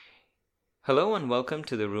Hello and welcome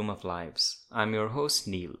to the Room of Lives. I'm your host,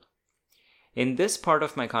 Neil. In this part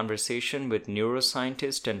of my conversation with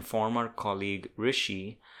neuroscientist and former colleague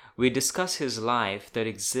Rishi, we discuss his life that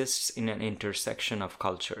exists in an intersection of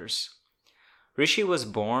cultures. Rishi was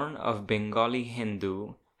born of Bengali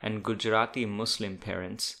Hindu and Gujarati Muslim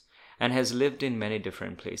parents and has lived in many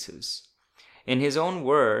different places. In his own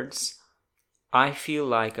words, I feel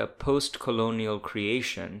like a post-colonial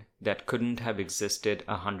creation that couldn't have existed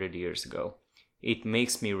 100 years ago. It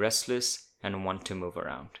makes me restless and want to move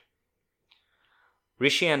around.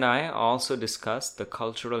 Rishi and I also discussed the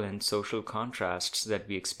cultural and social contrasts that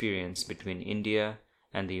we experience between India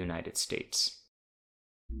and the United States.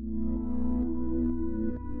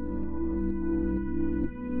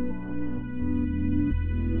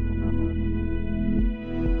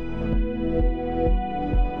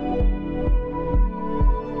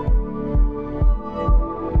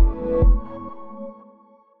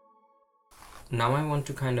 Now I want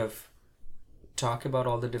to kind of talk about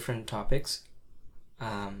all the different topics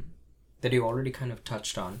that you already kind of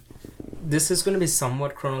touched on. This is going to be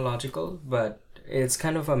somewhat chronological, but it's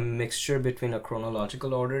kind of a mixture between a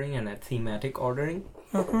chronological ordering and a thematic ordering.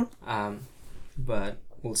 But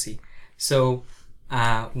we'll see. So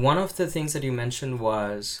one of the things that you mentioned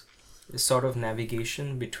was sort of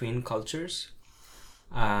navigation between cultures.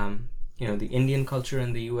 The Indian culture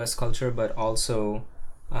and the US culture, but also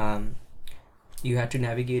you had to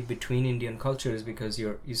navigate between Indian cultures because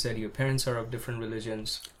you said your parents are of different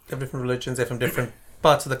religions. They're different religions. They're from different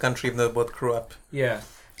parts of the country, even though they both grew up. Yeah.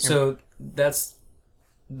 So that's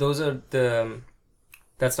number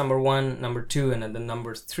one. Number two, and then the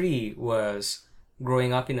number three was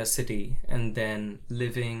growing up in a city and then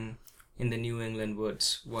living in the New England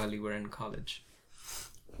woods while you were in college.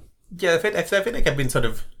 Yeah, I feel like I've been sort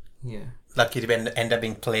of lucky to end up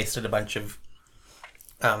being placed at a bunch of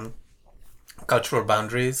cultural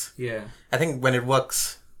boundaries. Yeah. I think when it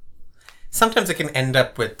works, sometimes it can end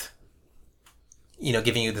up with,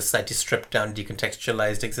 giving you this slightly stripped down,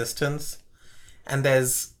 decontextualized existence. And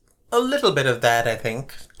there's a little bit of that, I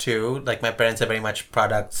think, too. Like, my parents are very much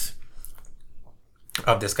products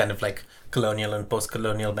of this kind of like colonial and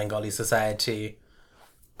post-colonial Bengali society.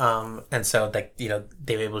 And so, like,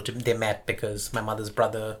 they met because my mother's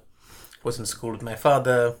brother was in school with my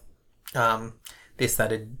father. They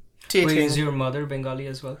started dating. Wait, is your mother Bengali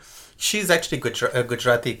as well? She's actually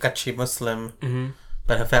Gujarati Kutchi Muslim,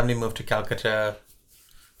 but her family moved to Calcutta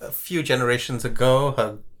a few generations ago.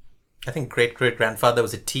 Her, I think, great-great-grandfather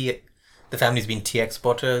was the family's been tea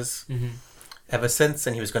exporters ever since,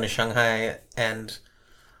 and he was going to Shanghai and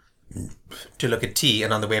to look at tea,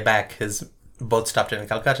 and on the way back, his boat stopped in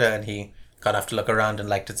Calcutta, and he got off to look around and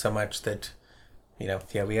liked it so much that,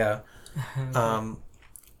 here we are.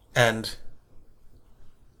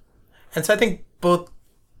 And so I think both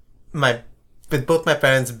my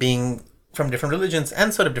parents being from different religions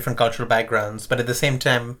and sort of different cultural backgrounds, but at the same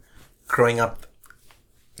time growing up,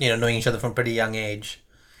 knowing each other from a pretty young age,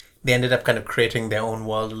 they ended up kind of creating their own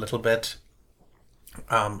world a little bit.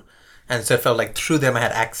 And so I felt like through them I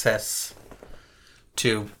had access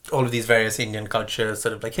to all of these various Indian cultures,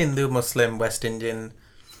 sort of like Hindu, Muslim, West Indian,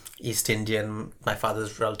 East Indian. My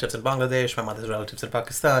father's relatives in Bangladesh, my mother's relatives in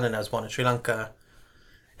Pakistan, and I was born in Sri Lanka.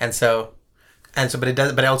 But I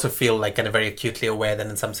also feel like kind of very acutely aware that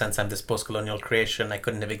in some sense I'm this post-colonial creation. I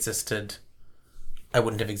wouldn't have existed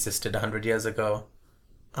 100 years ago.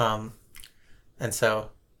 And so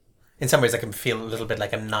in some ways I can feel a little bit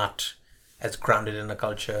like I'm not as grounded in a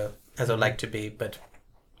culture as I would like to be, but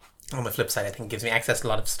on the flip side, I think it gives me access to a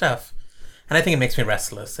lot of stuff. And I think it makes me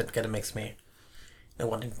restless. It kind of makes me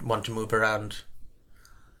want to move around.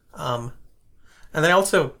 And then I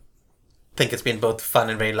also think it's been both fun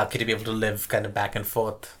and very lucky to be able to live kind of back and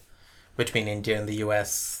forth between India and the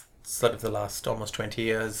US sort of the last almost 20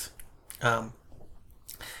 years.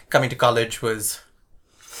 Coming to college was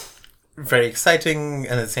very exciting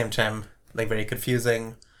and at the same time like very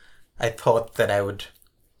confusing. I thought that I would,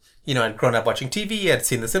 I'd grown up watching TV, I'd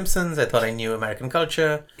seen The Simpsons, I thought I knew American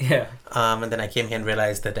culture. Yeah. And then I came here and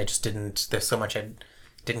realized that I just there's so much I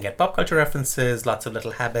didn't get pop culture references, lots of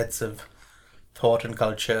little habits of thought and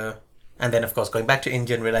culture. And then, of course, going back to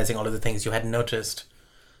India and realizing all of the things you hadn't noticed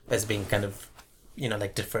as being kind of,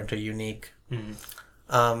 like different or unique. And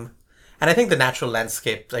I think the natural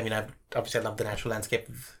landscape, I love the natural landscape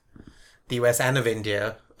of the US and of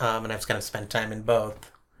India. And I've kind of spent time in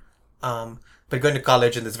both. But going to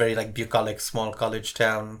college in this very like bucolic, small college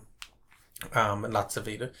town, and lots of,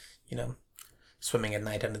 swimming at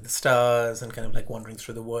night under the stars and kind of like wandering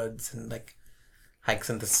through the woods and like hikes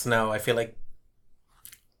in the snow. I feel like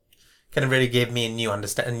kind of really gave me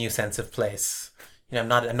a new sense of place. I'm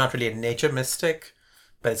not really a nature mystic,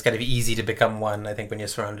 but it's kind of easy to become one, I think, when you're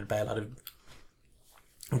surrounded by a lot of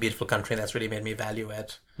beautiful country, and that's really made me value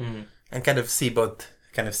it and kind of see both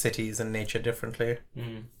kind of cities and nature differently.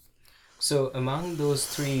 So among those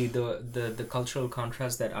three, the cultural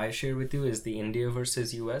contrast that I share with you is the India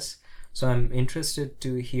versus US. So I'm interested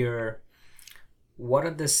to hear what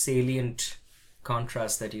are the salient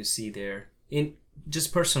contrasts that you see there in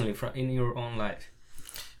just personally in your own life.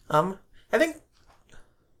 I think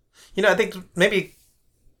maybe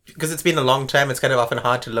because it's been a long time, it's kind of often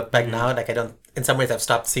hard to look back now. Like in some ways I've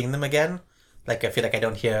stopped seeing them again. Like I feel like I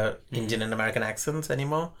don't hear Indian and American accents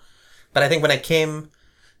anymore. But I think when I came,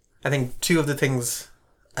 I think two of the things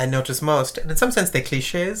I noticed most, and in some sense they're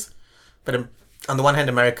cliches, but on the one hand,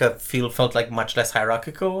 America felt like much less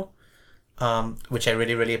hierarchical, which I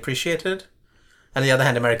really, really appreciated. And on the other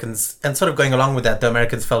hand, Americans, and sort of going along with that, the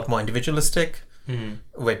Americans felt more individualistic,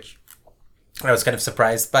 which I was kind of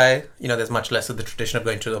surprised by. There's much less of the tradition of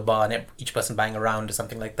going to a bar and each person buying a round or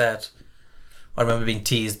something like that. I remember being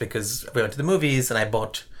teased because we went to the movies and I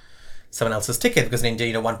bought someone else's ticket, because in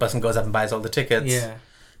India, one person goes up and buys all the tickets. Yeah.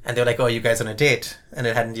 And they were like, "Oh, you guys on a date?" And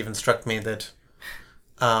it hadn't even struck me that...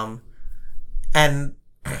 and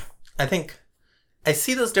I think I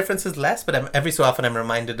see those differences less, but every so often I'm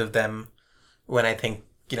reminded of them when I think,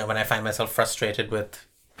 when I find myself frustrated with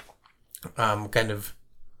I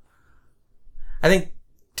think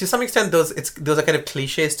to some extent those are kind of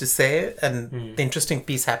cliches to say, and the interesting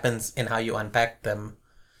piece happens in how you unpack them,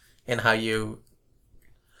 in how you...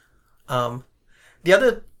 the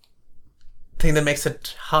other thing that makes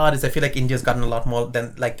it hard is I feel like India's gotten a lot more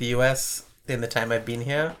than like the US in the time I've been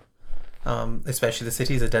here, especially the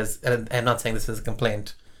cities. It does, and I'm not saying this is a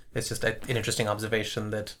complaint. It's just an interesting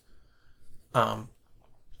observation that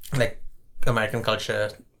like American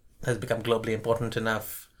culture has become globally important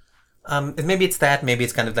enough. Maybe it's that. Maybe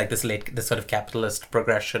it's kind of like this sort of capitalist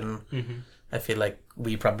progression. I feel like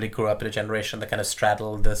we probably grew up in a generation that kind of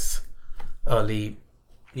straddled this early,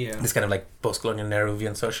 this kind of like post-colonial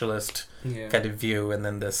Nehruvian socialist kind of view, and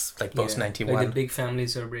then this like post-91. Like the big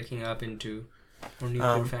families are breaking up into more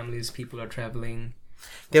nuclear families. People are traveling.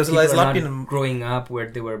 There's a lot been growing up where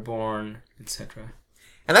they were born, etc.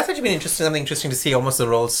 And that's actually been something interesting to see. Almost the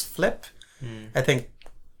roles flip. I think.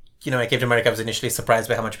 I came to America, I was initially surprised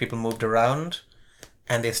by how much people moved around,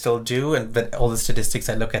 and they still do, but all the statistics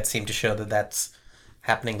I look at seem to show that that's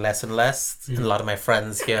happening less and less. And a lot of my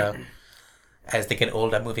friends here, as they get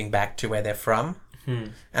older, are moving back to where they're from.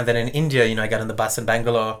 And then in India, I got on the bus in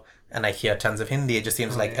Bangalore, and I hear tons of Hindi. It just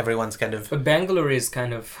seems like everyone's kind of... But Bangalore is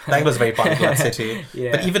kind of... Bangalore's a very polyglot city.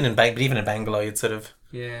 But even in Bangalore, it's sort of...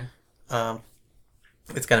 Yeah.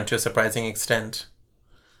 It's kind of to a surprising extent.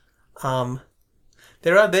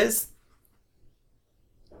 There's...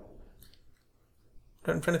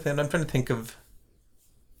 I'm trying to think of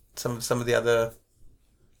some of the other...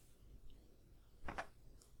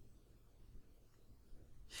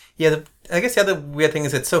 I guess the other weird thing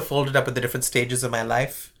is it's so folded up with the different stages of my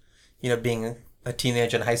life. Being a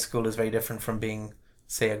teenager in high school is very different from being,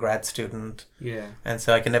 say, a grad student. Yeah. And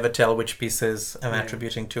so I can never tell which pieces I'm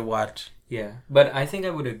attributing to what. Yeah, but I think I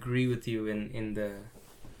would agree with you in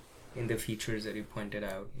the features that you pointed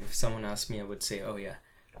out. If someone asked me, I would say, oh yeah,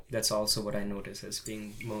 that's also what I notice as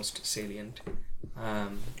being most salient.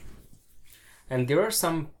 And there are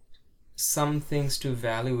some things to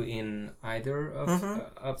value in either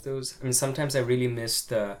of those. I mean, sometimes I really miss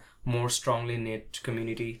the more strongly knit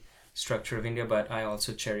community structure of India, but I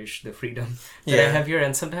also cherish the freedom that I have here.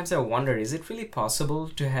 And sometimes I wonder, is it really possible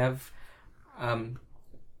to have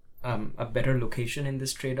a better location in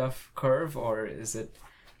this trade-off curve, or is it...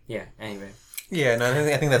 Yeah, anyway. Yeah, no,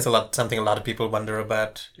 I think that's something a lot of people wonder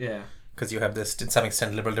about. Yeah. Because you have this, to some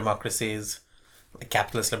extent, liberal democracies, like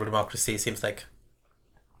capitalist liberal democracy seems like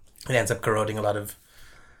it ends up corroding a lot of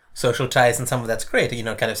social ties, and some of that's great,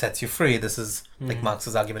 kind of sets you free. This is like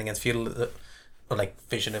Marx's argument against feudalism, or like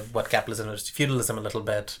vision of what capitalism is, feudalism a little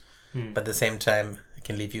bit, but at the same time, it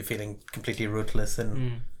can leave you feeling completely rootless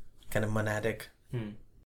and kind of monadic.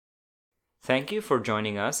 Thank you for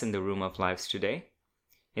joining us in the Room of Lives today.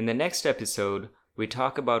 In the next episode, we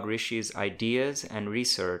talk about Rishi's ideas and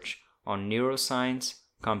research on neuroscience,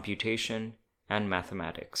 computation, and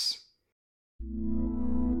mathematics.